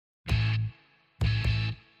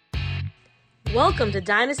Welcome to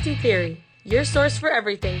Dynasty Theory, your source for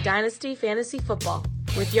everything Dynasty Fantasy Football,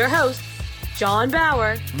 with your hosts, John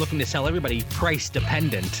Bauer. I'm looking to sell everybody price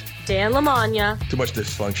dependent. Dan Lamagna. Too much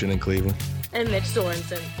dysfunction in Cleveland. And Mitch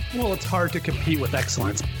Sorensen. Well, it's hard to compete with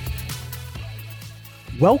excellence.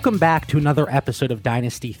 Welcome back to another episode of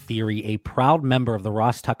Dynasty Theory, a proud member of the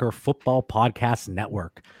Ross Tucker Football Podcast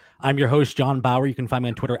Network. I'm your host, John Bauer. You can find me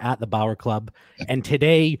on Twitter at The Bauer Club. And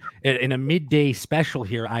today, in a midday special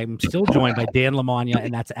here, I'm still joined by Dan Lamagna,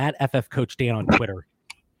 and that's at FF Coach Dan on Twitter.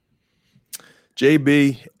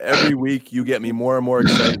 JB, every week you get me more and more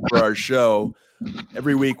excited for our show.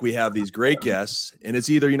 Every week we have these great guests, and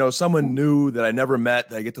it's either, someone new that I never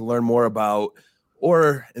met that I get to learn more about,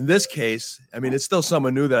 or in this case, it's still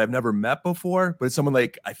someone new that I've never met before, but it's someone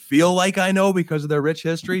like I feel like I know because of their rich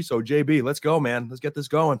history. So JB, let's go, man. Let's get this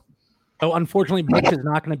going. Oh, unfortunately, Mitch is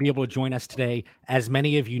not going to be able to join us today. As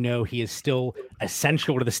many of you know, he is still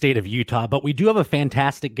essential to the state of Utah, but we do have a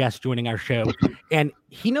fantastic guest joining our show, and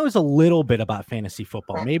he knows a little bit about fantasy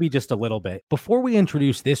football, maybe just a little bit. Before we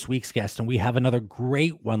introduce this week's guest, and we have another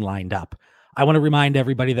great one lined up, I want to remind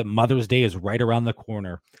everybody that Mother's Day is right around the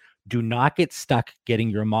corner. Do not get stuck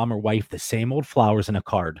getting your mom or wife the same old flowers in a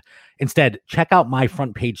card. Instead, check out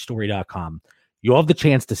myfrontpagestory.com. You'll have the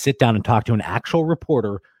chance to sit down and talk to an actual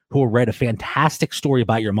reporter who will write a fantastic story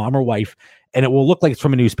about your mom or wife, and it will look like it's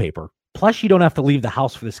from a newspaper. Plus, you don't have to leave the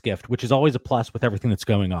house for this gift, which is always a plus with everything that's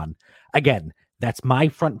going on. Again, that's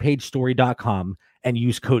myfrontpagestory.com, and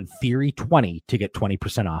use code Theory20 to get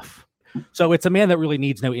 20% off. So it's a man that really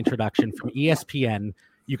needs no introduction from ESPN.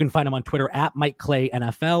 You can find him on Twitter at Mike Clay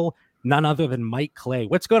NFL, none other than Mike Clay.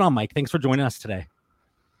 What's going on, Mike? Thanks for joining us today.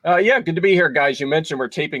 Yeah, good to be here, guys. You mentioned we're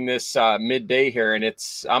taping this midday here, and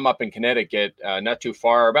I'm up in Connecticut, not too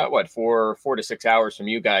far, about 4 to 6 hours from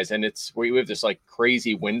you guys, and we have this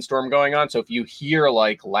crazy windstorm going on. So if you hear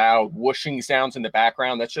loud whooshing sounds in the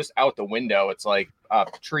background, that's just out the window. It's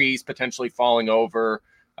trees potentially falling over,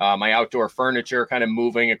 my outdoor furniture kind of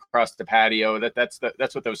moving across the patio. That's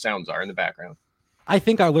what those sounds are in the background. I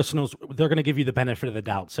think our listeners, they're going to give you the benefit of the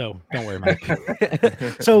doubt. So don't worry, Mike.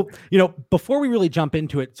 So, before we really jump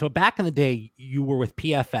into it, so back in the day, you were with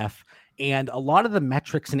PFF, and a lot of the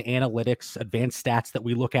metrics and analytics, advanced stats that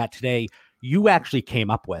we look at today, you actually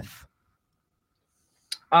came up with.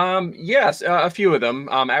 Yes, a few of them.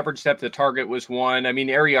 Average depth of target was one.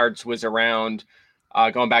 Air yards was around,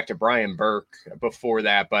 going back to Brian Burke before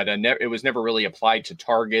that, but it was never really applied to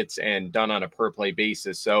targets and done on a per play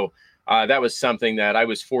basis. So that was something that I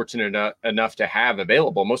was fortunate enough to have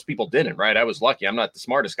available. Most people didn't, right? I was lucky. I'm not the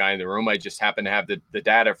smartest guy in the room. I just happened to have the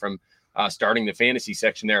data from starting the fantasy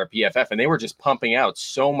section there at PFF, and they were just pumping out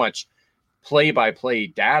so much play-by-play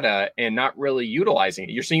data and not really utilizing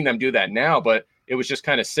it. You're seeing them do that now, but it was just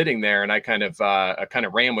kind of sitting there, and I kind of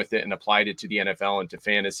ran with it and applied it to the NFL and to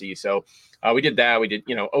fantasy. So we did that. We did,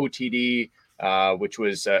 OTD, which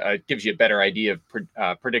was gives you a better idea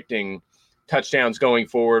of predicting touchdowns going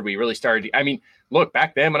forward. We really started. Look,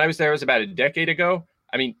 back then when I was there, it was about a decade ago.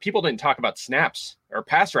 People didn't talk about snaps or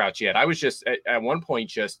pass routes yet. I was just at one point,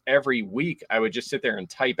 just every week, I would just sit there and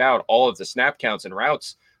type out all of the snap counts and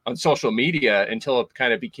routes on social media until it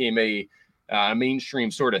kind of became a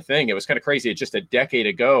mainstream sort of thing. It was kind of crazy. It's just a decade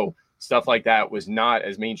ago, stuff like that was not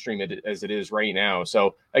as mainstream as it is right now.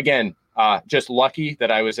 So again, just lucky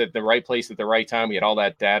that I was at the right place at the right time. We had all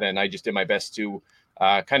that data, and I just did my best to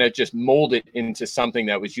kind of just mold it into something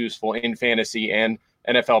that was useful in fantasy and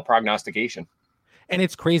NFL prognostication. And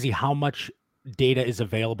it's crazy how much data is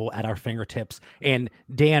available at our fingertips. And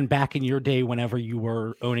Dan, back in your day, whenever you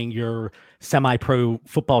were owning your semi-pro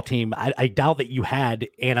football team, I doubt that you had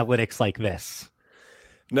analytics like this.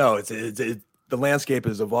 No, the landscape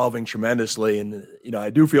is evolving tremendously. And, I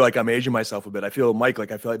do feel like I'm aging myself a bit. I feel, Mike,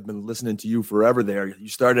 I feel like I've been listening to you forever there. You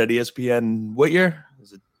started at ESPN, what year?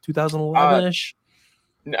 Was it 2011-ish?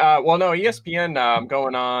 Well, no, ESPN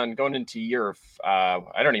going into year,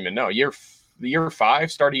 I don't even know, year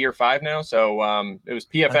 5, start of year 5 now. So it was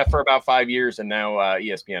PFF for about 5 years, and now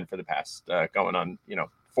ESPN for the past going on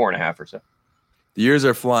 4.5 or so. The years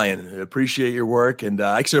are flying. I appreciate your work, and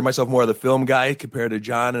I consider myself more of the film guy compared to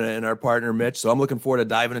John and our partner Mitch. So I'm looking forward to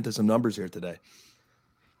diving into some numbers here today.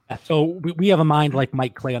 So we have a mind like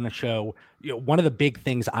Mike Clay on the show. One of the big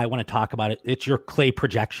things I want to talk about, it's your Clay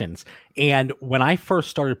projections. And when I first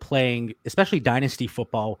started playing, especially dynasty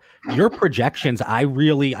football, your projections, I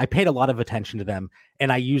paid a lot of attention to them,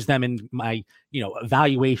 and I use them in my,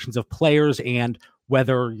 evaluations of players and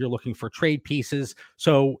whether you're looking for trade pieces.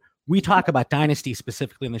 So we talk about dynasty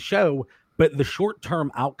specifically in the show, but the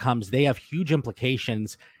short-term outcomes, they have huge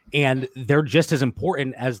implications, and they're just as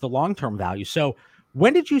important as the long-term value. So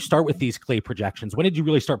When did you start with these clay projections? When did you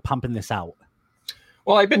really start pumping this out?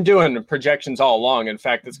 Well, I've been doing projections all along. In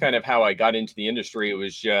fact, that's kind of how I got into the industry. It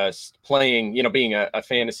was just playing, being a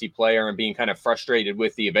fantasy player and being kind of frustrated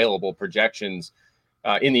with the available projections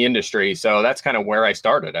in the industry. So that's kind of where I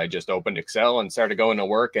started. I just opened Excel and started going to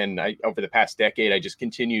work. And over the past decade, I just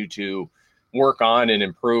continue to work on and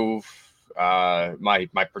improve my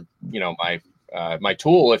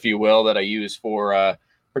tool, if you will, that I use for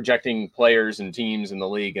projecting players and teams in the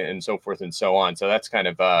league and so forth and so on. So that's kind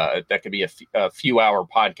of that could be a few hour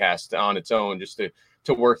podcast on its own just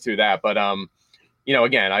to work through that. But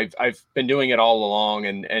again, I've been doing it all along,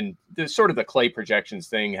 and the sort of the clay projections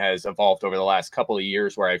thing has evolved over the last couple of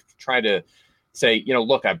years, where I've tried to say,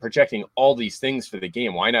 look, I'm projecting all these things for the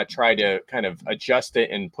game. Why not try to kind of adjust it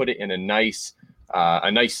and put it in a nice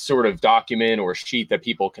sort of document or sheet that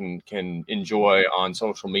people can enjoy on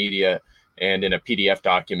social media and in a PDF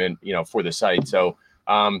document, for the site. So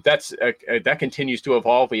that continues to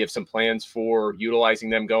evolve. We have some plans for utilizing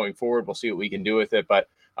them going forward. We'll see what we can do with it. But,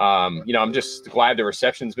 I'm just glad the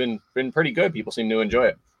reception's been pretty good. People seem to enjoy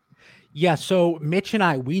it. Yeah. So Mitch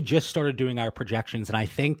and we just started doing our projections, and I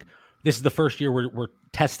think this is the first year we're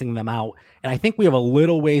testing them out. And I think we have a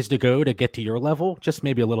little ways to go to get to your level, just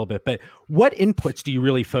maybe a little bit. But what inputs do you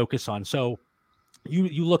really focus on? So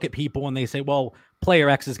you look at people and they say, well, player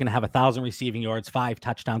X is going to have 1,000 receiving yards, 5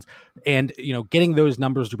 touchdowns. And, getting those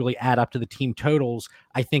numbers to really add up to the team totals,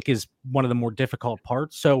 I think is one of the more difficult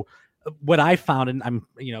parts. So what I found, and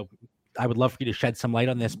I would love for you to shed some light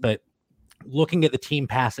on this, but looking at the team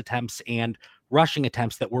pass attempts and rushing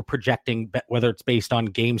attempts that we're projecting, whether it's based on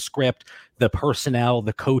game script, the personnel,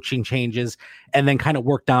 the coaching changes, and then kind of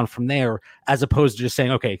work down from there, as opposed to just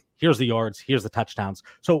saying, okay, here's the yards, here's the touchdowns.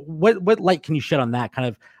 So what light can you shed on that? Kind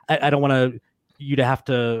of, I don't want you to have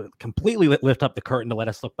to completely lift up the curtain to let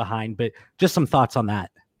us look behind, but just some thoughts on that.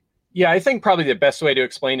 Yeah, I think probably the best way to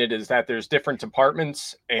explain it is that there's different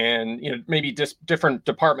departments and, maybe just different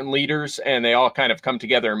department leaders, and they all kind of come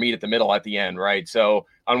together and meet at the middle at the end, right? So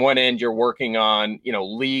on one end, you're working on,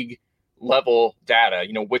 league level data,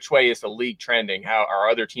 which way is the league trending? How are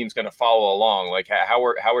other teams going to follow along? Like how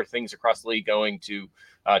are things across the league going to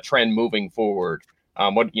trend moving forward?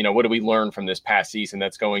 What do we learn from this past season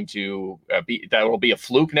that's going to that will be a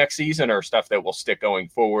fluke next season, or stuff that will stick going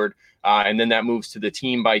forward? And then that moves to the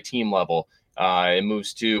team by team level. It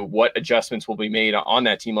moves to what adjustments will be made on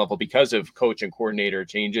that team level because of coach and coordinator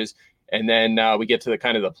changes. And then we get to the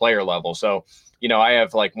kind of the player level. So, I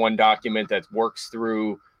have like one document that works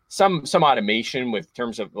through some automation with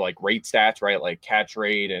terms of like rate stats, right? Like catch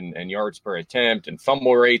rate and yards per attempt and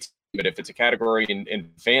fumble rates. But if it's a category in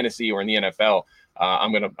fantasy or in the NFL,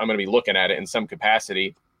 I'm gonna be looking at it in some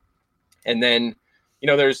capacity. And then,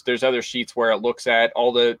 there's other sheets where it looks at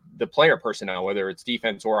all the player personnel, whether it's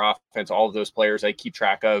defense or offense, all of those players I keep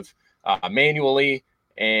track of manually.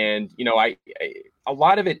 And, a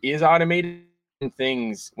lot of it is automated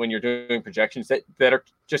things when you're doing projections that are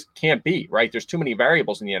just can't be, right? There's too many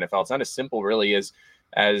variables in the NFL. It's not as simple really as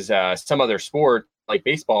some other sport like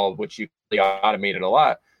baseball, which you really automated a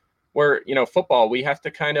lot. Where, football, we have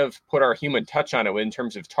to kind of put our human touch on it in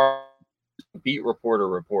terms of beat reporter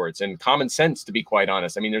reports and common sense, to be quite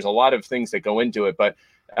honest. I mean, there's a lot of things that go into it, but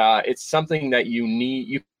it's something that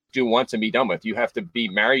you do once and be done with. You have to be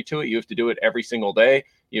married to it. You have to do it every single day.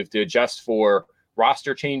 You have to adjust for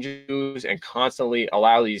roster changes and constantly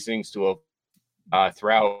allow these things to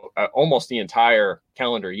throughout almost the entire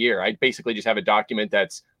calendar year. I basically just have a document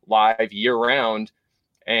that's live year round,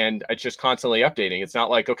 and it's just constantly updating. It's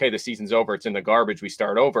not like, okay, the season's over, it's in the garbage, we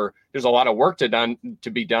start over. There's a lot of work to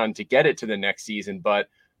be done to get it to the next season, but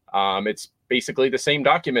it's basically the same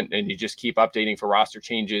document, and you just keep updating for roster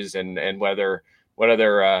changes and whatever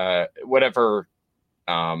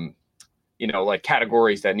like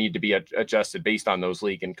categories that need to be adjusted based on those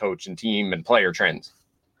league and coach and team and player trends.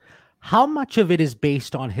 How much of it is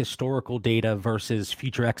based on historical data versus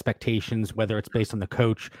future expectations, whether it's based on the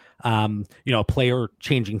coach, a player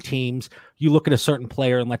changing teams? You look at a certain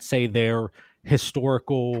player and let's say their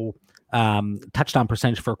historical touchdown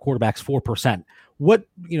percentage for a quarterback's 4%.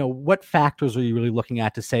 What factors are you really looking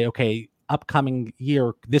at to say, okay, upcoming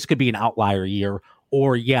year, this could be an outlier year,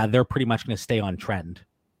 or yeah, they're pretty much going to stay on trend?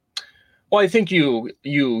 Well, I think you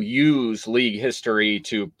use league history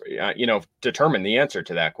to, determine the answer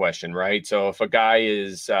to that question, right? So if a guy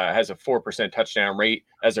has a 4% touchdown rate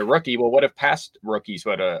as a rookie, well, what if past rookies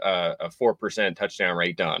had a 4% touchdown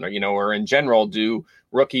rate done? Or in general, do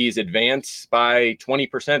rookies advance by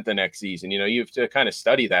 20% the next season? You have to kind of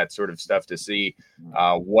study that sort of stuff to see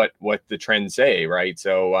what the trends say, right?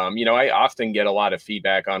 So, I often get a lot of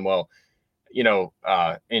feedback on, well,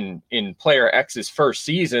 in player X's first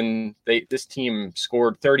season, this team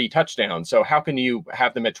scored 30 touchdowns. So how can you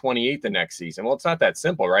have them at 28 the next season? Well, it's not that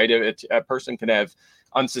simple, right? A person can have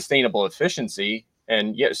unsustainable efficiency,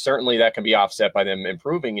 and yes, certainly that can be offset by them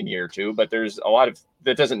improving in year two, but there's a lot of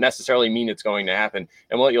that doesn't necessarily mean it's going to happen.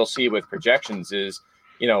 And what you'll see with projections is,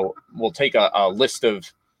 we'll take a list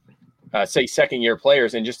of say second-year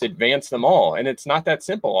players and just advance them all. And it's not that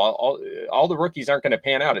simple. All the rookies aren't going to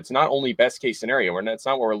pan out. It's not only best-case scenario. That's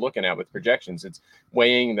not what we're looking at with projections. It's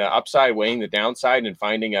weighing the upside, weighing the downside, and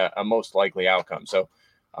finding a most likely outcome. So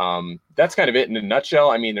that's kind of it in a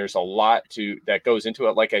nutshell. I mean, there's a lot that goes into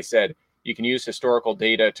it. Like I said, you can use historical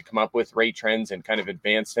data to come up with rate trends and kind of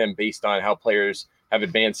advance them based on how players have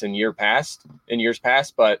advanced in years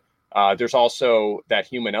past. But there's also that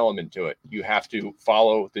human element to it. You have to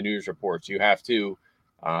follow the news reports. You have to,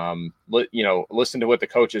 listen to what the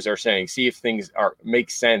coaches are saying, see if things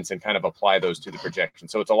make sense, and kind of apply those to the projection.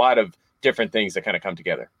 So it's a lot of different things that kind of come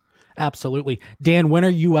together. Absolutely. Dan, when are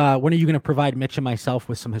you going to provide Mitch and myself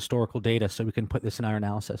with some historical data so we can put this in our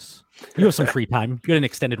analysis? You have some free time. You had an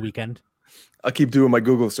extended weekend. I'll keep doing my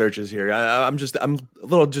Google searches here. I'm a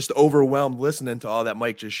little just overwhelmed listening to all that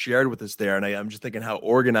Mike just shared with us there. And I'm just thinking how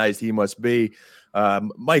organized he must be.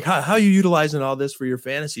 Mike, how are you utilizing all this for your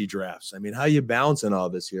fantasy drafts? I mean, how are you balancing all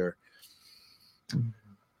this here?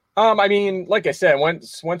 I mean, like I said,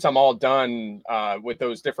 once I'm all done with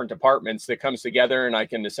those different departments, that comes together and I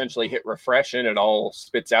can essentially hit refresh and it all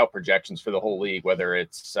spits out projections for the whole league, whether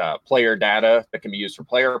it's player data that can be used for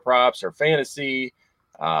player props or fantasy,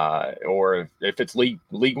 or if it's league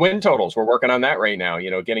win totals. We're working on that right now,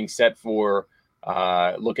 getting set for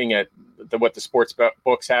looking at what the sports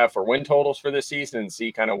books have for win totals for this season and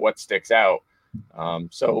see kind of what sticks out.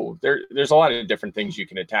 So there's a lot of different things you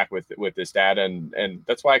can attack with this data. And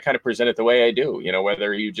that's why I kind of present it the way I do,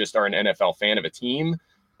 whether you just are an NFL fan of a team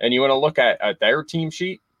and you want to look at their team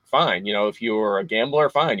sheet, fine. If you're a gambler,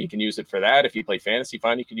 fine, you can use it for that. If you play fantasy,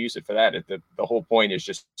 fine, you can use it for that. The whole point is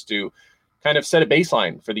just to kind of set a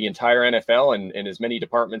baseline for the entire NFL and as many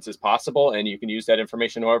departments as possible. And you can use that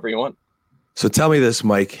information however you want. So tell me this,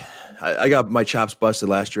 Mike, I got my chops busted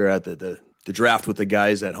last year at the draft with the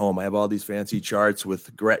guys at home. I have all these fancy charts with,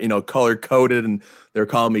 color coded, and they're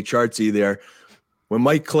calling me Chartsy there. When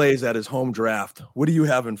Mike Clay's at his home draft, what do you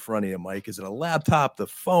have in front of you, Mike? Is it a laptop, the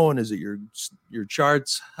phone? Is it your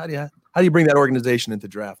charts? How do you bring that organization into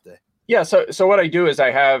draft day? Yeah. So what I do is I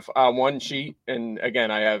have one sheet, and again,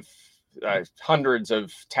 I have hundreds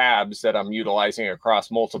of tabs that I'm utilizing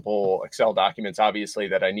across multiple Excel documents, obviously,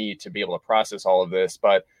 that I need to be able to process all of this.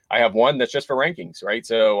 But I have one that's just for rankings, right?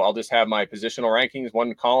 So I'll just have my positional rankings,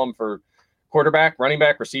 one column for quarterback, running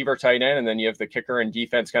back, receiver, tight end, and then you have the kicker and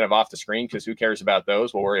defense kind of off the screen because who cares about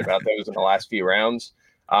those? We'll worry about those in the last few rounds.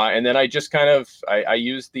 And then I just kind of I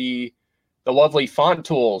use the lovely font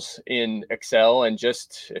tools in Excel, and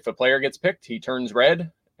just if a player gets picked, he turns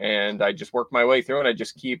red. And I just work my way through, and I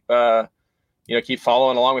just keep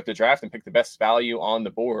following along with the draft and pick the best value on the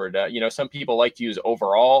board. Some people like to use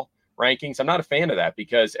overall rankings. I'm not a fan of that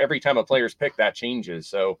because every time a player's picked, that changes.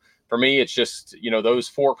 So for me, it's just, those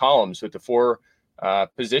four columns with the four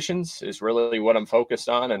positions is really what I'm focused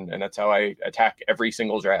on. And that's how I attack every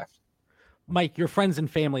single draft. Mike, your friends and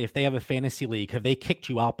family, if they have a fantasy league, have they kicked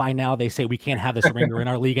you out by now? They say we can't have this ringer in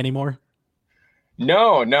our league anymore.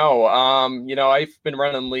 No. I've been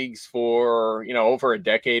running leagues for, over a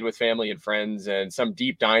decade with family and friends, and some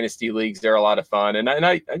deep dynasty leagues. They're a lot of fun. And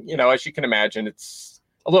I, as you can imagine, it's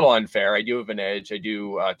a little unfair. I do have an edge. I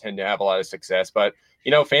do tend to have a lot of success, but,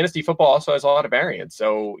 fantasy football also has a lot of variance.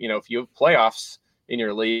 So, if you have playoffs in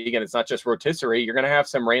your league and it's not just rotisserie, you're going to have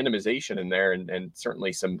some randomization in there and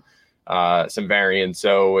certainly some variance.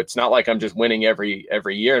 So it's not like I'm just winning every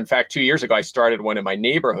year. In fact, 2 years ago, I started one in my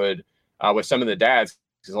neighborhood with some of the dads,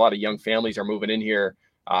 because a lot of young families are moving in here.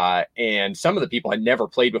 And some of the people had never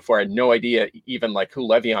played before. I had no idea even like who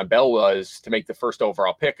Le'Veon Bell was to make the first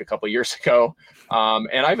overall pick a couple of years ago.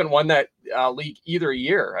 And I haven't won that league either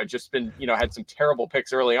year. I've just been, had some terrible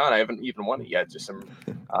picks early on. I haven't even won it yet. Just some,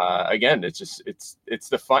 again, it's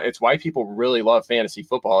the fun. It's why people really love fantasy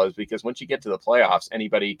football, is because once you get to the playoffs,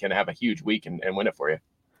 anybody can have a huge week and win it for you.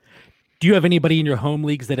 Do you have anybody in your home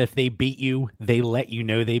leagues that if they beat you, they let you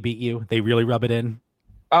know they beat you? They really rub it in?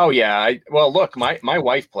 Oh, yeah. Well, look, my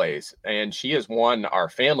wife plays, and she has won our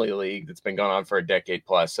family league that's been going on for a decade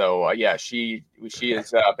plus. So, yeah, she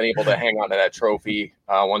has been able to hang on to that trophy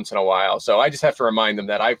once in a while. So I just have to remind them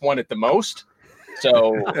that I've won it the most.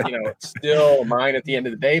 So, it's still mine at the end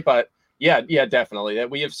of the day. But, yeah, definitely.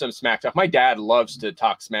 That we have some smack talk. My dad loves to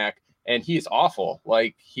talk smack. and he's awful.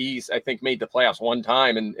 Like, he's, I think, made the playoffs one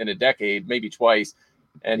time in a decade, maybe twice,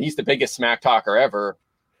 and he's the biggest smack talker ever.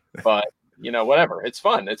 But, whatever. It's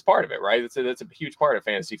fun. It's part of it, right? That's a huge part of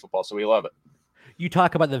fantasy football, so we love it. You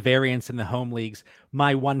talk about the variance in the home leagues.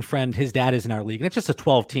 My one friend, his dad is in our league, and it's just a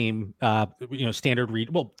 12-team, standard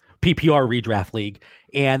PPR redraft league.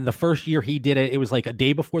 And the first year he did it, it was like a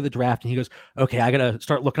day before the draft, and he goes, okay, I got to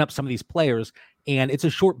start looking up some of these players. And it's a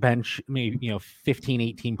short bench, maybe, 15,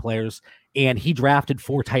 18 players. And he drafted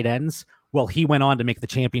 4 tight ends. Well, he went on to make the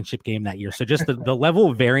championship game that year. So just the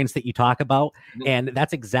level of variance that you talk about, and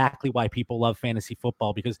that's exactly why people love fantasy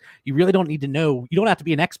football, because you really don't need to know. You don't have to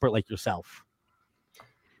be an expert like yourself.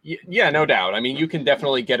 Yeah, no doubt. I mean, you can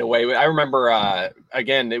definitely get away with. I remember,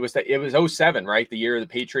 again, it was 2007, right? The year the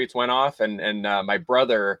Patriots went off, and my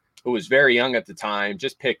brother, who was very young at the time,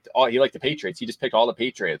 just picked all. He liked the Patriots. He just picked all the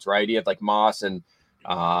Patriots, right? He had like Moss and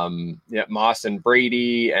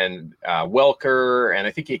Brady and Welker, and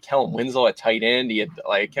I think he had Kellen Winslow at tight end. He had,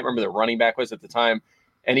 I can't remember the running back was at the time,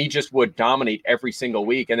 and he just would dominate every single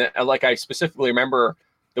week. And then, I specifically remember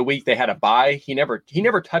the week they had a bye, he never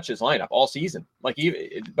touched his lineup all season. But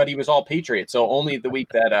he was all Patriots. So only the week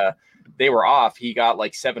that they were off, he got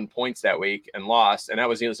like 7 points that week and lost. And that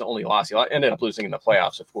was the only loss. He ended up losing in the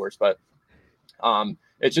playoffs, of course. But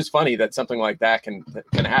it's just funny that something like that can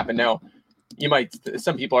happen. Now,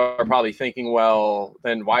 some people are probably thinking, well,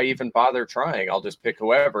 then why even bother trying? I'll just pick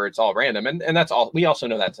whoever. It's all random. And that's all. We also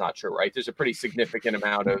know that's not true, right? There's a pretty significant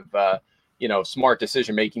amount of, smart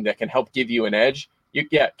decision making that can help give you an edge.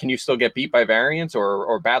 Can you still get beat by variance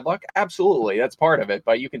or bad luck? Absolutely. That's part of it,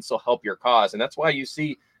 but you can still help your cause. And that's why you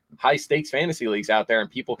see high stakes fantasy leagues out there and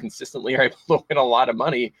people consistently are able to win a lot of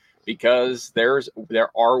money, because there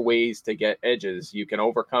are ways to get edges. You can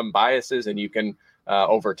overcome biases, and you can,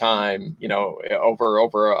 over time,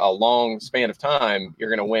 over a long span of time, you're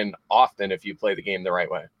going to win often if you play the game the right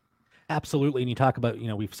way. Absolutely. And you talk about,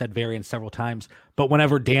 we've said variance several times, but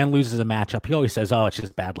whenever Dan loses a matchup, he always says, oh, it's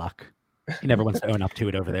just bad luck. He never wants to own up to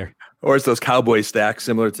it over there. Or it's those Cowboy stacks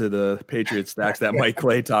similar to the Patriots stacks that Mike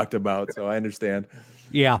Clay talked about. So I understand.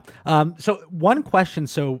 Yeah. So one question.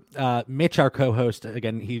 So Mitch, our co-host,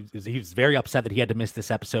 again, he's very upset that he had to miss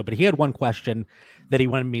this episode, but he had one question that he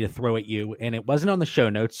wanted me to throw at you, and it wasn't on the show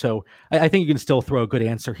notes. So I think you can still throw a good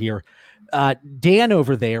answer here. Dan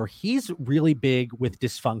over there, he's really big with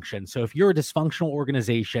dysfunction. So if you're a dysfunctional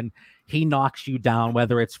organization, he knocks you down,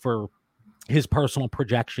 whether it's for his personal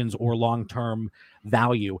projections or long-term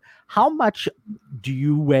value. How much do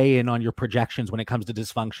you weigh in on your projections when it comes to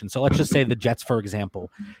dysfunction? So let's just say the Jets, for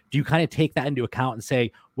example. Do you kind of take that into account and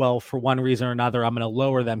say, well, for one reason or another, I'm going to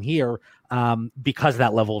lower them here because of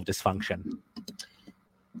that level of dysfunction?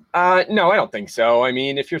 No, I don't think so. I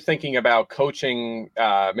mean, if you're thinking about coaching,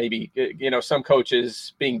 maybe, some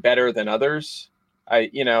coaches being better than others,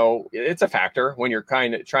 it's a factor when you're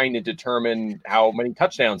kind of trying to determine how many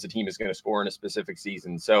touchdowns the team is going to score in a specific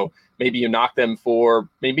season. So maybe you knock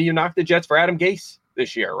the Jets for Adam Gase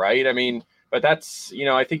this year, right? I mean, but that's,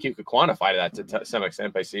 I think you could quantify that to some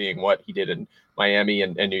extent by seeing what he did in Miami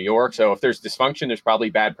and New York. So if there's dysfunction, there's probably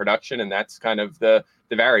bad production, and that's kind of the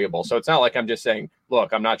variable. So it's not like I'm just saying,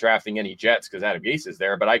 look, I'm not drafting any Jets because Adam Gase is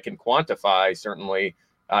there, but I can quantify certainly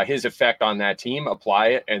his effect on that team, apply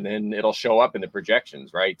it, and then it'll show up in the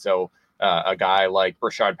projections, right? So a guy like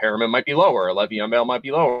Brashad Perriman might be lower, Le'Veon Bell might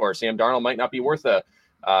be lower, Sam Darnold might not be worth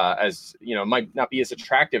might not be as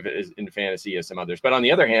attractive in fantasy as some others. But on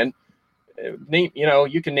the other hand,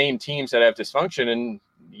 you can name teams that have dysfunction, and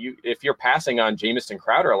if you're passing on Jamison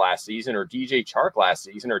Crowder last season or DJ Chark last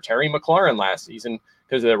season or Terry McLaurin last season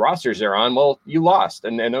because of the rosters they're on, well, you lost,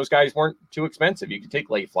 and those guys weren't too expensive. You could take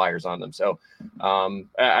late flyers on them. So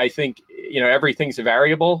I think, everything's a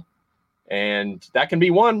variable, and that can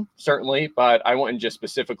be one, certainly, but I wouldn't just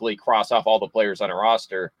specifically cross off all the players on a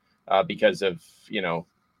roster because of,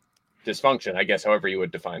 dysfunction, I guess, however you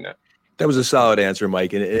would define that. That was a solid answer,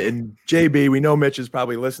 Mike. And JB, we know Mitch is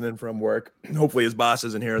probably listening from work. Hopefully his boss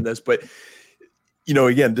isn't hearing this, but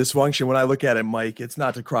again, dysfunction, when I look at it, Mike, it's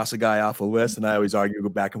not to cross a guy off a list. And I always argue, go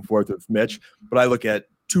back and forth with Mitch, but I look at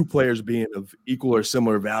two players being of equal or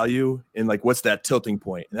similar value and what's that tilting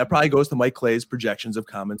point? And that probably goes to Mike Clay's projections of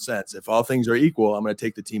common sense. If all things are equal, I'm going to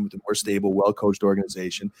take the team with a more stable, well-coached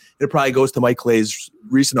organization. It probably goes to Mike Clay's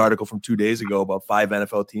recent article from 2 days ago about 5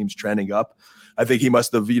 NFL teams trending up. I think he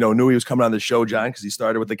must have, knew he was coming on the show, John, because he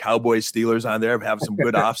started with the Cowboys, Steelers on there, having some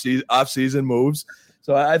good off-season moves.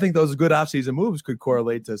 So I think those good off-season moves could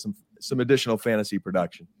correlate to some additional fantasy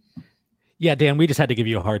production. Yeah, Dan, we just had to give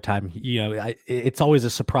you a hard time. It's always a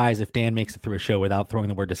surprise if Dan makes it through a show without throwing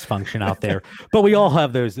the word dysfunction out there. But we all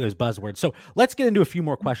have those buzzwords. So let's get into a few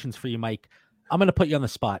more questions for you, Mike. I'm going to put you on the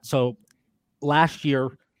spot. So last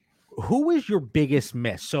year, who was your biggest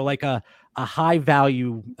miss? So like a high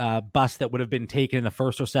value bust that would have been taken in the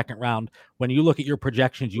first or second round. When you look at your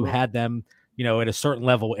projections, you had them, at a certain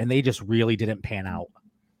level, and they just really didn't pan out.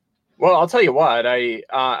 Well, I'll tell you what, I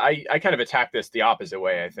kind of attacked this the opposite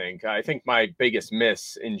way. I think my biggest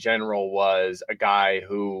miss in general was a guy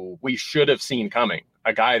who we should have seen coming,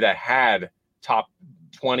 a guy that had top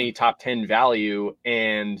 20, top 10 value,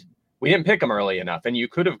 and we didn't pick him early enough, and you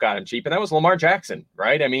could have got him cheap, and that was Lamar Jackson,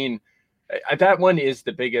 right? I mean, that one is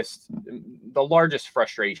the largest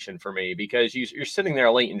frustration for me, because you're sitting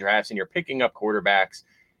there late in drafts and you're picking up quarterbacks.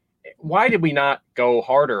 Why did we not go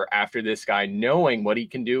harder after this guy, knowing what he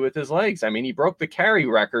can do with his legs? I mean, he broke the carry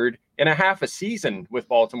record in a half a season with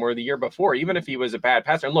Baltimore the year before, even if he was a bad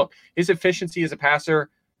passer. And look, his efficiency as a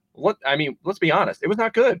passer, let's be honest, it was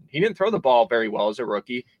not good. He didn't throw the ball very well as a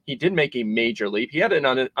rookie. He did make a major leap. He had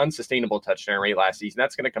an unsustainable touchdown rate last season.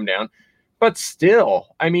 That's going to come down. But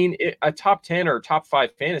still, I mean, a top 10 or top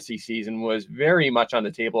 5 fantasy season was very much on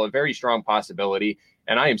the table, a very strong possibility.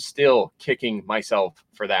 And I am still kicking myself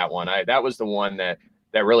for that one. That was the one that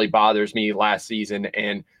really bothers me last season.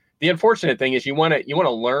 And the unfortunate thing is you want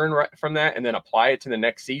to learn from that and then apply it to the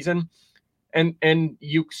next season. And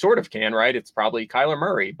you sort of can, right? It's probably Kyler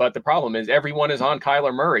Murray. But the problem is everyone is on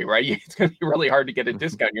Kyler Murray, right? It's going to be really hard to get a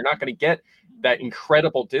discount. You're not going to get that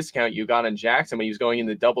incredible discount you got on Jackson when he was going in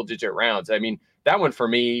the double-digit rounds. I mean, that one for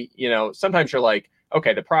me, sometimes you're like,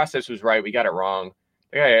 okay, the process was right. We got it wrong.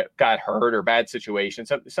 The guy got hurt or bad situation.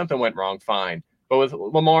 Something went wrong, fine. But with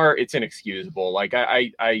Lamar, it's inexcusable. Like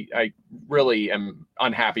I really am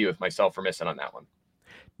unhappy with myself for missing on that one.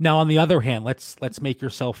 Now, on the other hand, let's make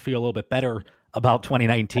yourself feel a little bit better about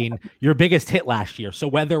 2019, your biggest hit last year. So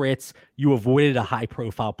whether it's you avoided a high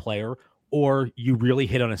profile player or you really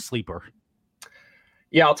hit on a sleeper.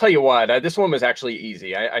 Yeah, I'll tell you what, this one was actually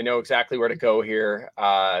easy. I know exactly where to go here.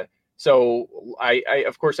 So I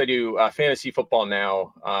of course I do fantasy football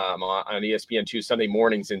now on ESPN2 Sunday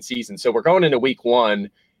mornings in season. So we're going into week 1,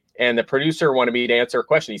 and the producer wanted me to answer a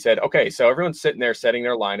question. He said, okay, so everyone's sitting there setting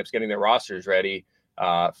their lineups, getting their rosters ready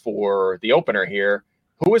for the opener here.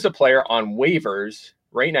 Who is a player on waivers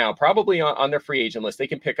right now, probably on their free agent list, they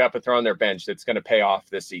can pick up and throw on their bench that's going to pay off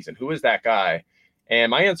this season? Who is that guy? And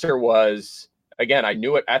my answer was, again, I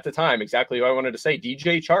knew it at the time, exactly who I wanted to say,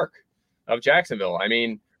 DJ Chark of Jacksonville. I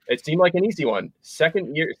mean, it seemed like an easy one.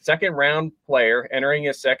 Second round player entering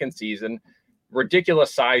his second season,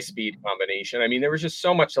 ridiculous size speed combination. I mean, there was just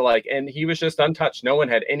so much to like, and he was just untouched. No one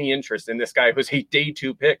had any interest in this guy. It was a day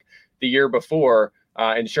 2 pick the year before.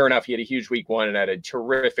 And sure enough, he had a huge week 1 and had a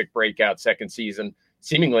terrific breakout second season,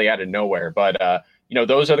 seemingly out of nowhere. But,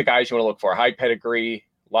 those are the guys you want to look for. High pedigree,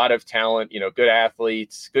 a lot of talent, good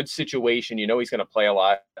athletes, good situation. He's going to play a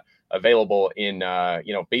lot, available in,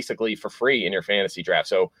 basically for free in your fantasy draft.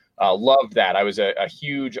 So love that. I was a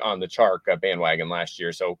huge on the Chark bandwagon last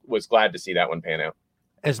year. So was glad to see that one pan out.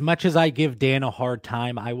 As much as I give Dan a hard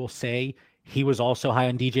time, I will say he was also high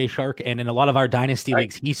on DJ Chark. And in a lot of our dynasty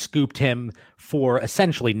leagues, he scooped him for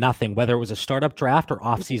essentially nothing, whether it was a startup draft or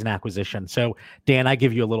offseason acquisition. So Dan, I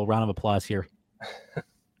give you a little round of applause here.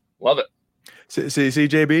 Love it. See,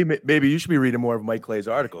 JB, maybe you should be reading more of Mike Clay's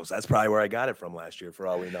articles. That's probably where I got it from last year, for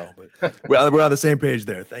all we know. But we're on the same page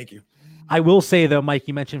there. Thank you. I will say, though, Mike,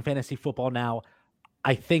 you mentioned fantasy football now.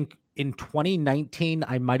 I think in 2019,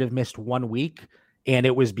 I might have missed 1 week, and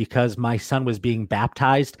it was because my son was being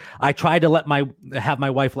baptized. I tried to have my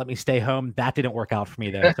wife let me stay home. That didn't work out for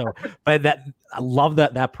me, though. So, but I love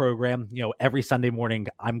that program. Every Sunday morning,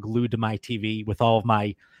 I'm glued to my TV with all of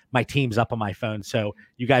my teams up on my phone. So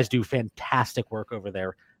you guys do fantastic work over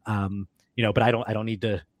there. But I don't need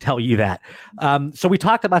to tell you that. So we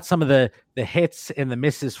talked about some of the hits and the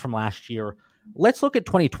misses from last year. Let's look at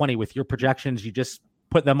 2020 with your projections. You just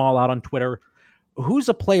put them all out on Twitter. Who's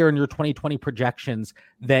a player in your 2020 projections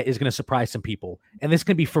that is going to surprise some people? And this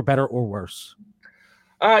can be for better or worse.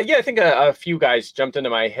 I think a few guys jumped into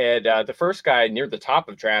my head. The first guy near the top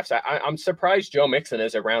of drafts, I'm surprised Joe Mixon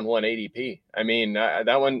is around 1 ADP. I mean,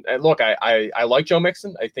 that one, look, I like Joe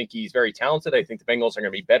Mixon. I think he's very talented. I think the Bengals are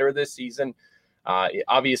going to be better this season.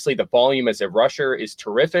 Obviously, the volume as a rusher is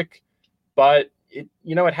terrific, but it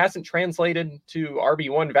hasn't translated to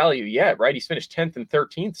RB1 value yet, right? He's finished 10th and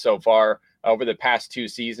 13th so far over the past 2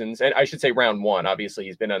 seasons. And I should say round 1. Obviously,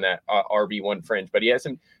 he's been on that RB1 fringe, but he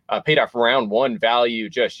hasn't paid off round 1 value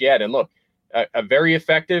just yet. And look, a very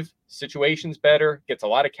effective situations better, gets a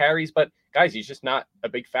lot of carries, but guys, he's just not a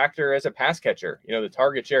big factor as a pass catcher. The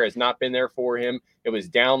target share has not been there for him. It was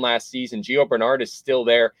down last season. Gio Bernard is still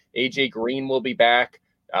there. AJ Green will be back.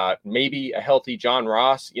 Maybe a healthy John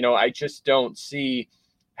Ross. I just don't see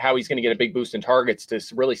how he's going to get a big boost in targets to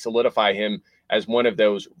really solidify him as one of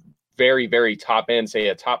those very, very top end, say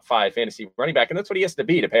a top 5 fantasy running back. And that's what he has to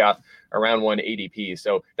be to pay off around 1 ADP.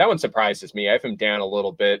 So that one surprises me. I have him down a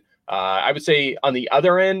little bit. I would say on the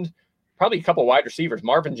other end, probably a couple wide receivers,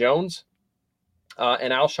 Marvin Jones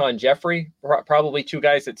and Alshon Jeffrey, probably 2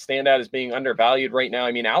 guys that stand out as being undervalued right now.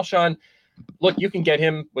 I mean, Alshon, look, you can get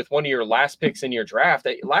him with one of your last picks in your draft.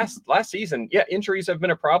 Last season, injuries have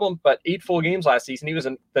been a problem, but 8 full games last season, he was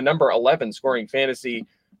the number 11 scoring fantasy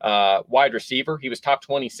wide receiver. He was top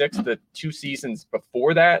 26 the 2 seasons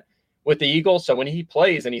before that with the Eagles. So when he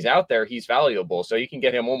plays and he's out there, he's valuable. So you can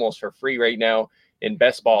get him almost for free right now in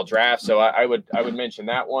best ball drafts. So I would mention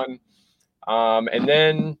that one. And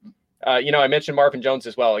then, I mentioned Marvin Jones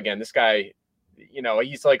as well. Again, this guy,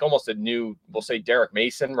 he's like almost a new, we'll say Derek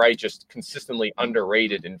Mason, right? Just consistently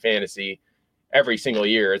underrated in fantasy every single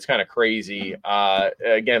year. It's kind of crazy.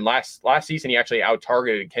 Again, last season, he actually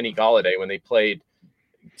out-targeted Kenny Golladay when they played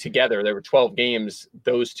together. There were 12 games,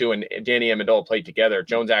 those two and Danny Amendola played together.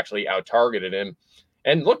 Jones actually out-targeted him.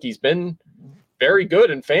 And look, he's been very good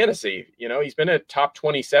in fantasy. He's been a top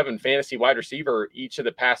 27 fantasy wide receiver each of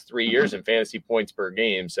the past 3 years in fantasy points per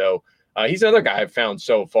game. So he's another guy I've found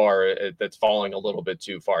so far that's falling a little bit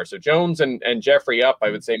too far. So Jones and Jeffrey up. I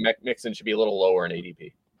would say Mixon should be a little lower in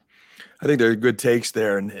ADP. I think they're good takes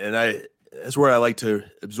there. And that's where I like to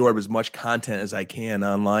absorb as much content as I can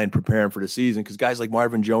online preparing for the season. Because guys like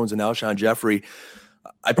Marvin Jones and Alshon Jeffrey,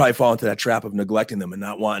 I probably fall into that trap of neglecting them and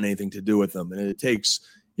not wanting anything to do with them. And it takes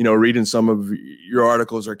reading some of your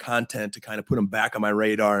articles or content to kind of put them back on my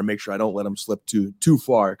radar and make sure I don't let them slip too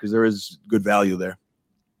far, because there is good value there.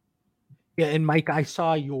 Yeah, and Mike, I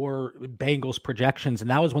saw your Bengals projections, and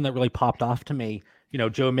that was one that really popped off to me.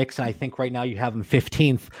 Joe Mixon, I think right now you have him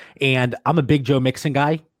 15th, and I'm a big Joe Mixon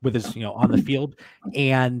guy with his, on the field,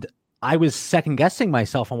 and I was second guessing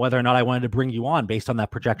myself on whether or not I wanted to bring you on based on that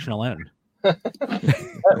projection alone.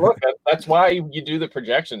 Look, that's why you do the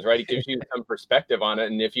projections, right? It gives you some perspective on it.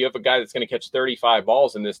 And if you have a guy that's going to catch 35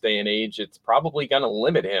 balls in this day and age, it's probably going to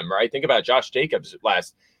limit him, right? Think about Josh Jacobs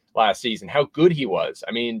last season, how good he was.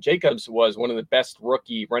 I mean, Jacobs was one of the best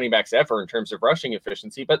rookie running backs ever in terms of rushing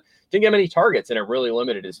efficiency, but didn't get many targets, and it really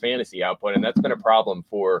limited his fantasy output. And that's been a problem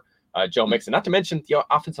for Joe Mixon. Not to mention the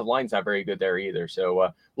offensive line's not very good there either. So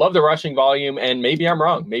love the rushing volume, and maybe I'm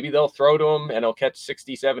wrong. Maybe they'll throw to him and he'll catch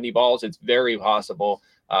 60, 70 balls. It's very possible.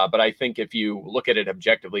 But I think if you look at it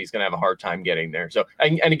objectively, he's going to have a hard time getting there. So,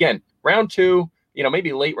 and again, round 2,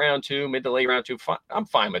 maybe late round 2, mid to late round 2, I'm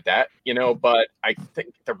fine with that, but I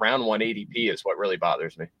think the round 1 ADP is what really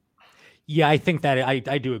bothers me. Yeah, I think that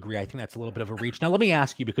I do agree. I think that's a little bit of a reach. Now, let me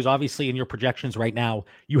ask you, because obviously in your projections right now,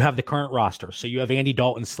 you have the current roster. So you have Andy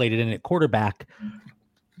Dalton slated in at quarterback.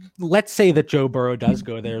 Let's say that Joe Burrow does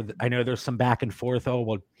go there. I know there's some back and forth. Oh,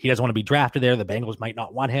 well, he doesn't want to be drafted there. The Bengals might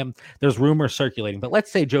not want him. There's rumors circulating. But let's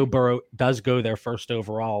say Joe Burrow does go there first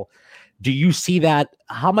overall. Do you see that?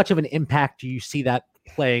 How much of an impact do you see that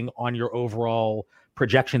playing on your overall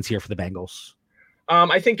projections here for the Bengals?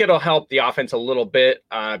 I think it'll help the offense a little bit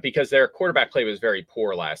because their quarterback play was very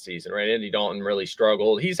poor last season, right? Andy Dalton really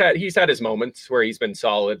struggled. He's had his moments where he's been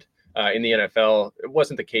solid in the NFL. It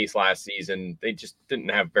wasn't the case last season. They just didn't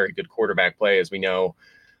have very good quarterback play, as we know.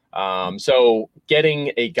 So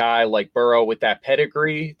getting a guy like Burrow with that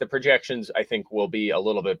pedigree, the projections I think will be a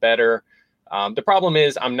little bit better. The problem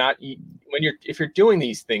is if you're doing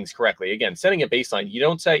these things correctly, again, setting a baseline, you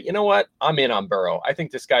don't say, you know what, I'm in on Burrow. I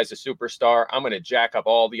think this guy's a superstar. I'm going to jack up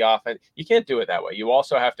all the offense. You can't do it that way. You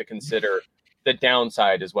also have to consider the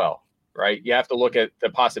downside as well, right? You have to look at the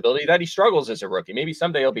possibility that he struggles as a rookie. Maybe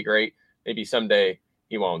someday he'll be great. Maybe someday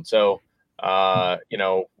he won't. So,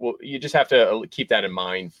 you just have to keep that in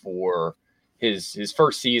mind for his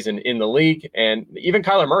first season in the league. And even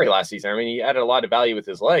Kyler Murray last season, I mean, he added a lot of value with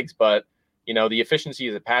his legs, but the efficiency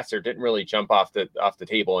as a passer didn't really jump off the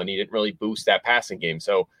table, and he didn't really boost that passing game.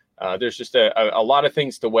 So there's just a lot of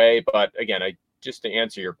things to weigh. But again, just to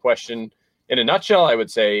answer your question in a nutshell, I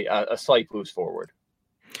would say a slight boost forward.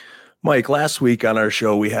 Mike, last week on our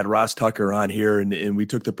show, we had Ross Tucker on here, and we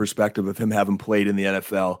took the perspective of him having played in the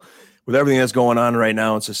NFL. With everything that's going on right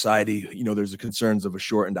now in society, there's the concerns of a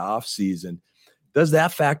shortened off season. Does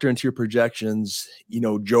that factor into your projections?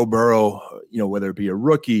 Joe Burrow, whether it be a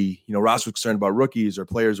rookie, Ross was concerned about rookies or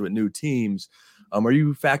players with new teams. Are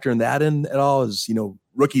you factoring that in at all? As,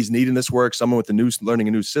 rookies needing this work, someone with learning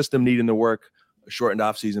a new system needing to work? a shortened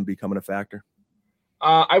off season becoming a factor?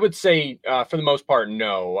 I would say for the most part,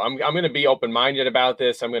 no. I'm going to be open-minded about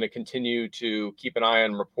this. I'm going to continue to keep an eye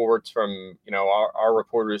on reports from, our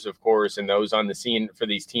reporters, of course, and those on the scene for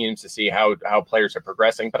these teams to see how players are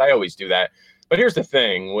progressing. But I always do that. But here's the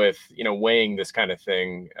thing with, weighing this kind of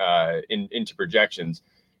thing into projections.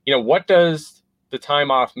 What does the time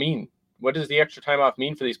off mean? What does the extra time off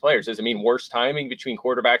mean for these players? Does it mean worse timing between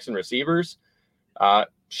quarterbacks and receivers?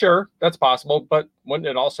 Sure, that's possible. But wouldn't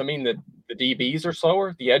it also mean that the DBs are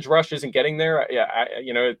slower? The edge rush isn't getting there.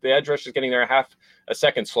 The edge rush is getting there half a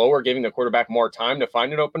second slower, giving the quarterback more time to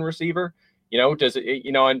find an open receiver. Does it,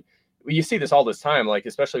 and you see this all this time, like,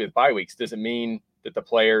 especially with bye weeks, does it mean that the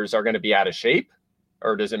players are going to be out of shape?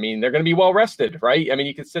 Or does it mean they're going to be well rested, right? I mean,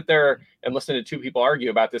 you could sit there and listen to two people argue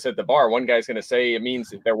about this at the bar. One guy's going to say it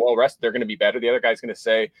means if they're well rested, they're going to be better. The other guy's going to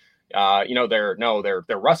say,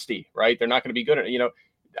 they're rusty, right? They're not going to be good at,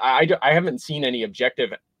 I haven't seen any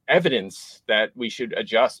objective evidence that we should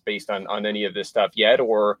adjust based on any of this stuff yet,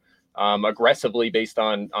 or aggressively based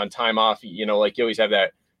on time off. Like you always have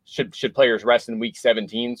that should players rest in week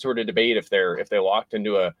 17 sort of debate if they're locked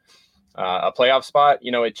into a playoff spot.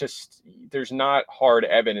 There's not hard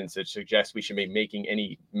evidence that suggests we should be making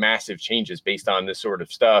any massive changes based on this sort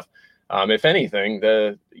of stuff. If anything,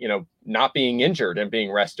 the not being injured and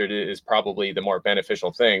being rested is probably the more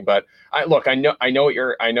beneficial thing. But I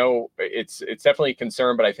know it's definitely a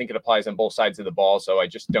concern, but I think it applies on both sides of the ball. So I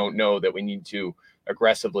just don't know that we need to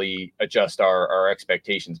aggressively adjust our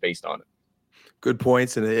expectations based on it. Good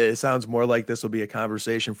points, and it sounds more like this will be a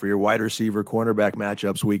conversation for your wide receiver cornerback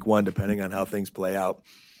matchups week 1, depending on how things play out.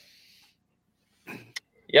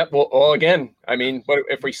 Yep. Well, again, I mean, but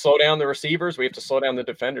if we slow down the receivers, we have to slow down the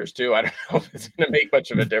defenders too. I don't know if it's going to make much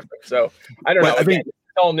of a difference. So I don't know. Again,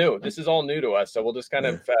 it's all new. This is all new to us. So we'll just kind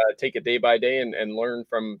of take it day by day and learn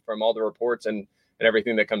from all the reports and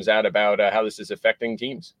everything that comes out about how this is affecting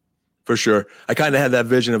teams. For sure. I kind of had that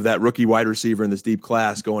vision of that rookie wide receiver in this deep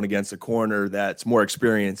class going against a corner that's more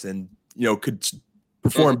experienced and, could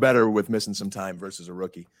perform better with missing some time versus a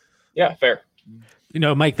rookie. Yeah, fair.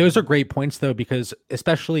 Mike, those are great points, though, because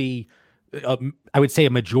especially I would say a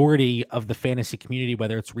majority of the fantasy community,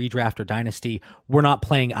 whether it's redraft or dynasty, we're not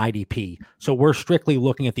playing IDP. So we're strictly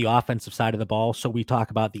looking at the offensive side of the ball. So we talk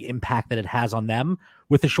about the impact that it has on them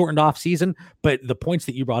with the shortened off season. But the points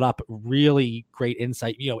that you brought up, really great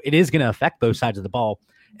insight. It is going to affect both sides of the ball.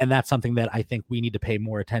 And that's something that I think we need to pay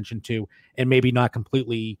more attention to and maybe not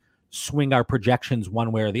completely swing our projections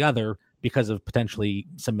one way or the other because of potentially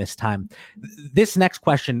some missed time. This next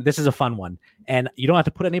question, this is a fun one, and you don't have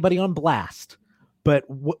to put anybody on blast, but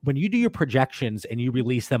when you do your projections and you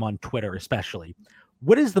release them on Twitter, especially,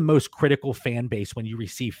 what is the most critical fan base when you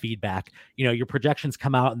receive feedback? Your projections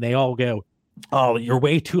come out and they all go, "Oh, you're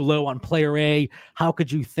way too low on player A. How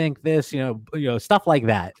could you think this?" Stuff like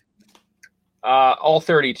that. All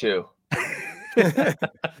 32.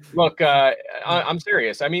 Look, I'm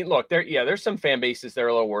serious. I mean, look, there's some fan bases that are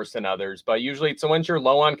a little worse than others, but usually it's the ones you're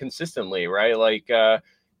low on consistently, right? Like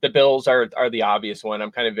the Bills are the obvious one. I'm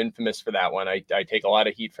kind of infamous for that one. I take a lot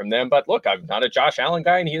of heat from them, but look, I'm not a Josh Allen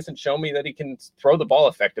guy, and he hasn't shown me that he can throw the ball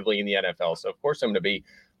effectively in the NFL. So of course I'm going to be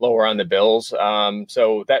lower on the Bills.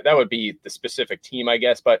 So that would be the specific team, I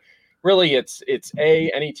guess. But really, it's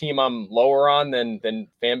any team I'm lower on than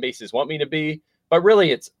fan bases want me to be. But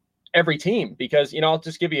really, it's every team, because I'll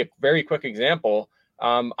just give you a very quick example.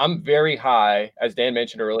 I'm very high, as Dan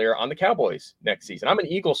mentioned earlier, on the Cowboys next season. I'm an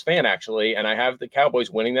Eagles fan, actually, and I have the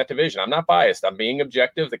Cowboys winning that division. I'm not biased. I'm being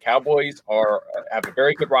objective. The Cowboys have a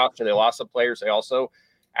very good roster. They lost some players. They also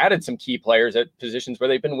added some key players at positions where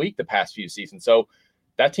they've been weak the past few seasons. So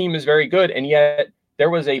that team is very good. And yet there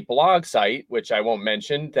was a blog site, which I won't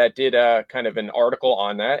mention, that did a kind of an article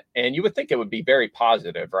on that. And you would think it would be very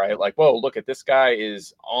positive, right? Like, whoa, look at this guy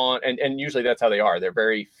is on. And usually that's how they are. They're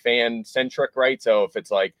very fan centric, right? So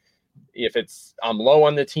if I'm low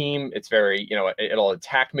on the team, it's very, it'll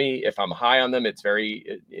attack me. If I'm high on them, it's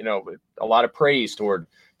very, a lot of praise toward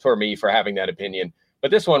me for having that opinion. But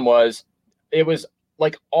this one it was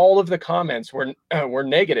like all of the comments were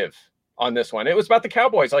negative on this one. It was about the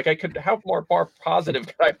Cowboys. Like, how more positive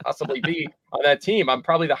could I possibly be on that team? I'm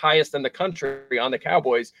probably the highest in the country on the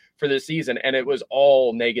Cowboys for this season. And it was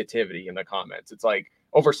all negativity in the comments. It's like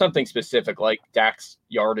over something specific, like Dak's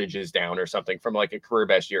yardage is down or something from like a career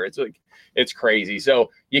best year. It's like, it's crazy.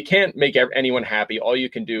 So you can't make anyone happy. All you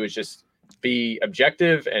can do is just be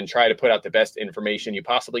objective and try to put out the best information you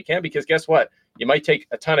possibly can, because guess what? You might take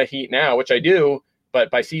a ton of heat now, which I do, but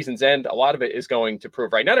by season's end, a lot of it is going to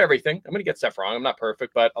prove right. Not everything. I'm going to get stuff wrong. I'm not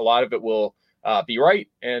perfect, but a lot of it will be right.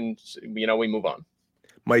 And, we move on.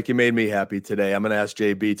 Mike, you made me happy today. I'm going to ask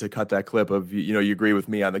JB to cut that clip of, you agree with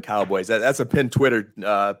me on the Cowboys. That's a pinned Twitter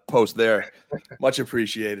post there. Much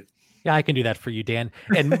appreciated. Yeah, I can do that for you, Dan.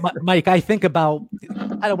 And Mike, I think about,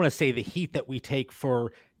 I don't want to say the heat that we take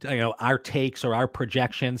for, our takes or our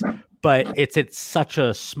projections, but it's at such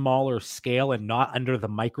a smaller scale and not under the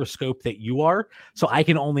microscope that you are. So I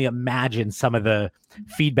can only imagine some of the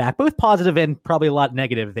feedback, both positive and probably a lot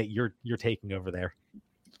negative, that you're taking over there.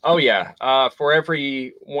 Oh yeah. For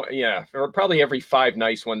probably every 5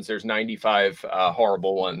 nice ones, there's 95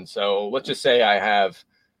 horrible ones. So let's just say I have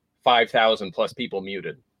 5,000 plus people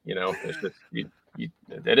muted. It's just,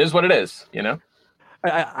 it is what it is.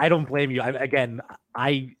 I don't blame you.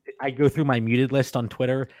 I go through my muted list on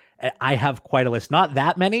Twitter. I have quite a list, not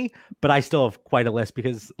that many, but I still have quite a list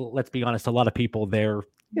because, let's be honest, a lot of people there,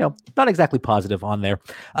 not exactly positive on there.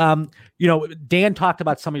 Dan talked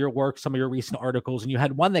about some of your work, some of your recent articles, and you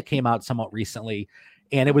had one that came out somewhat recently,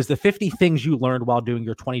 and it was the 50 things you learned while doing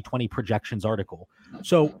your 2020 projections article.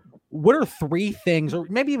 So what are 3 things, or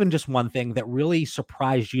maybe even just one thing, that really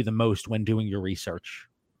surprised you the most when doing your research?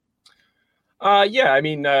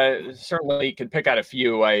 Certainly could pick out a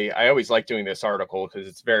few. I always like doing this article because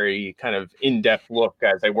it's very kind of in-depth look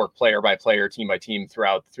as I work player by player, team by team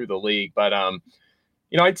through the league. But,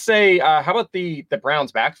 I'd say, how about the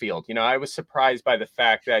Browns backfield? I was surprised by the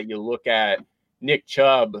fact that you look at Nick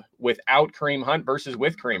Chubb without Kareem Hunt versus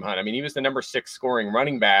with Kareem Hunt. I mean, he was the number 6 scoring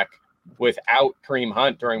running back without Kareem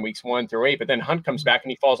Hunt during weeks 1 through 8, but then Hunt comes back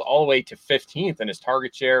and he falls all the way to 15th, and his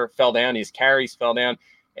target share fell down, his carries fell down.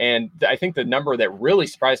 And I think the number that really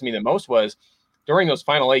surprised me the most was during those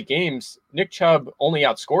final 8 games, Nick Chubb only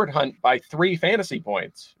outscored Hunt by 3 fantasy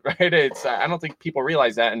points, right? I don't think people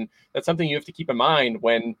realize that. And that's something you have to keep in mind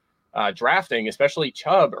when drafting, especially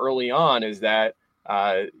Chubb early on, is that,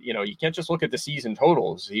 you can't just look at the season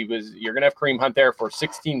totals. You're going to have Kareem Hunt there for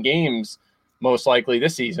 16 games, most likely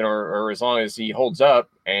this season, or as long as he holds up.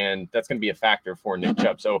 And that's going to be a factor for Nick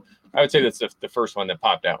Chubb. So I would say that's the first one that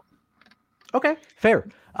popped out. Okay, fair.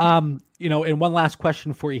 And one last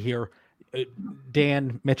question for you here.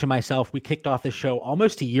 Dan, Mitch, and myself, we kicked off the show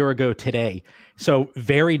almost a year ago today. So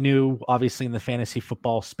very new, obviously, in the fantasy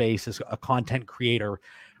football space as a content creator.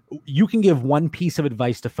 You can give one piece of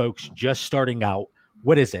advice to folks just starting out.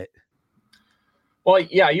 What is it? Well,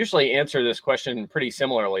 yeah, I usually answer this question pretty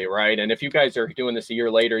similarly, right? And if you guys are doing this a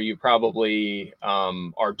year later, you probably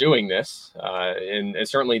are doing this. And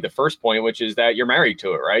certainly the first point, which is that you're married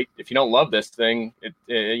to it, right? If you don't love this thing, if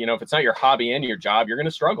it's not your hobby and your job, you're going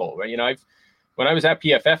to struggle. When I was at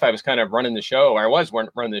PFF, I was kind of running the show. I was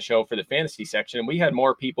running the show for the fantasy section, and we had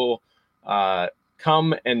more people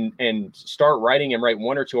come and start writing and write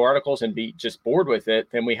 1 or 2 articles and be just bored with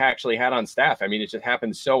it than we actually had on staff. I mean, it just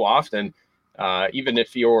happens so often. Even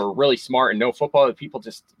if you're really smart and know football, people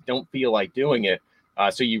just don't feel like doing it.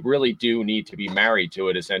 So you really do need to be married to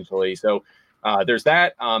it, essentially. So there's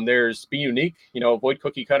that. There's be unique, avoid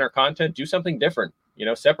cookie cutter content, do something different,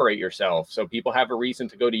 separate yourself so people have a reason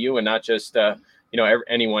to go to you and not just,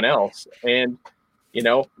 anyone else. And,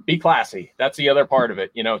 be classy. That's the other part of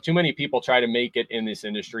it. Too many people try to make it in this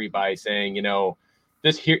industry by saying,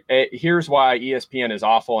 here's why ESPN is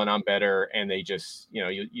awful and I'm better. And they just,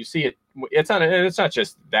 you see it. It's not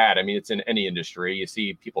just that. I mean, it's in any industry. You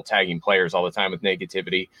see people tagging players all the time with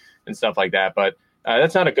negativity and stuff like that. But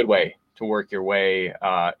that's not a good way to work your way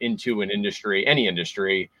into an industry, any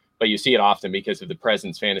industry. But you see it often because of the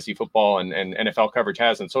presence fantasy football and NFL coverage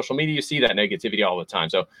has on social media. You see that negativity all the time.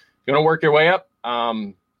 So if you want to work your way up,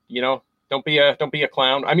 don't be a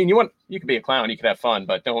clown. I mean, you can be a clown, you can have fun,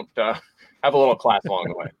 but don't have a little class along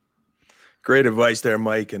the way. Great advice there,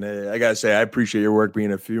 Mike. And I got to say, I appreciate your work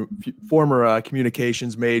being a former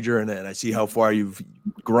communications major, and I see how far you've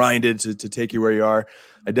grinded to take you where you are.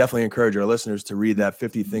 I definitely encourage our listeners to read that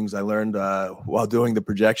 50 Things I Learned while doing the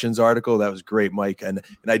projections article. That was great, Mike. And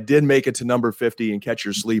I did make it to number 50 and catch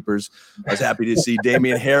your sleepers. I was happy to see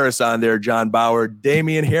Damian Harris on there, John Bauer.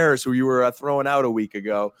 Damian Harris, who you were throwing out a week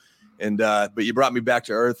ago. And but you brought me back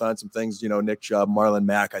to earth on some things, Nick Chubb, Marlon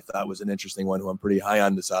Mack, I thought was an interesting one who I'm pretty high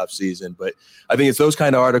on this offseason. But I think it's those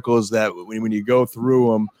kind of articles that when you go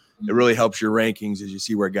through them, it really helps your rankings as you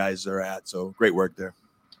see where guys are at. So great work there.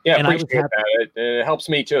 Yeah, and appreciate that. It helps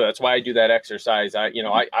me too. That's why I do that exercise. I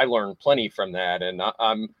learn plenty from that, and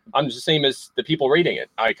I'm the same as the people reading it.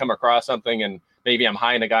 I come across something, and maybe I'm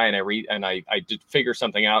high on a guy, and I read, and I did figure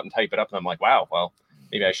something out and type it up, and I'm like, wow, well,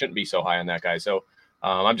 maybe I shouldn't be so high on that guy. So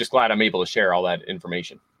I'm just glad I'm able to share all that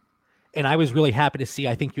information. And I was really happy to see,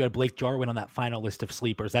 I think you had Blake Jarwin on that final list of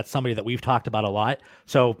sleepers. That's somebody that we've talked about a lot.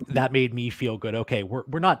 So that made me feel good. Okay,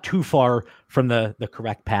 we're not too far from the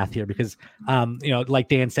correct path here because, like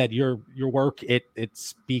Dan said, your work, it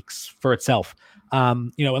speaks for itself.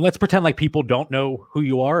 And let's pretend like people don't know who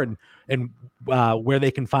you are and where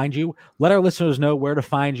they can find you. Let our listeners know where to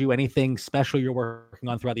find you, anything special you're working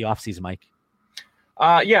on throughout the offseason, Mike.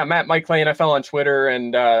 Mike Clay NFL on Twitter,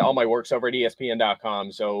 and all my work's over at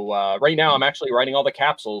ESPN.com. So right now I'm actually writing all the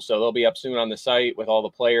capsules, so they'll be up soon on the site with all the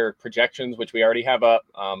player projections, which we already have up.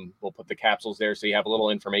 We'll put the capsules there so you have a little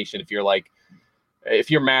information. If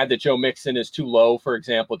you're mad that Joe Mixon is too low, for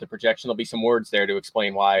example, the projection, there'll be some words there to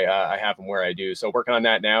explain why I have him where I do. So working on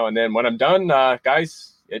that now, and then when I'm done,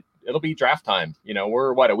 guys, it'll be draft time.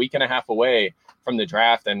 We're a week and a half away from the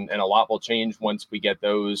draft, and a lot will change once we get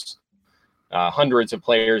those hundreds of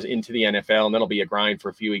players into the NFL, and then it'll be a grind for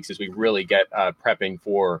a few weeks as we really get prepping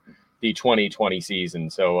for the 2020 season.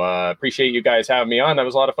 So appreciate you guys having me on. That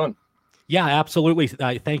was a lot of fun. Yeah, absolutely.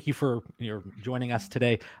 Thank you for joining us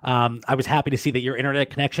today. I was happy to see that your internet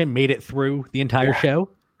connection made it through the entire show.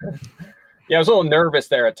 Yeah, I was a little nervous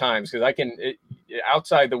there at times because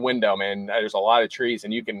outside the window, man, there's a lot of trees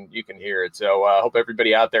and you can hear it. So I hope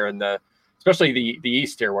everybody out there especially the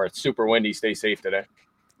east here where it's super windy, stay safe today.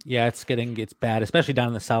 Yeah, it's bad, especially down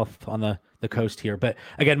in the south on the coast here. But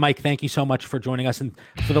again, Mike, thank you so much for joining us. And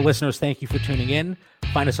for the listeners, thank you for tuning in.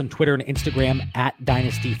 Find us on Twitter and Instagram at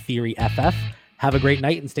Dynasty Theory FF. Have a great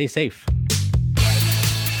night and stay safe.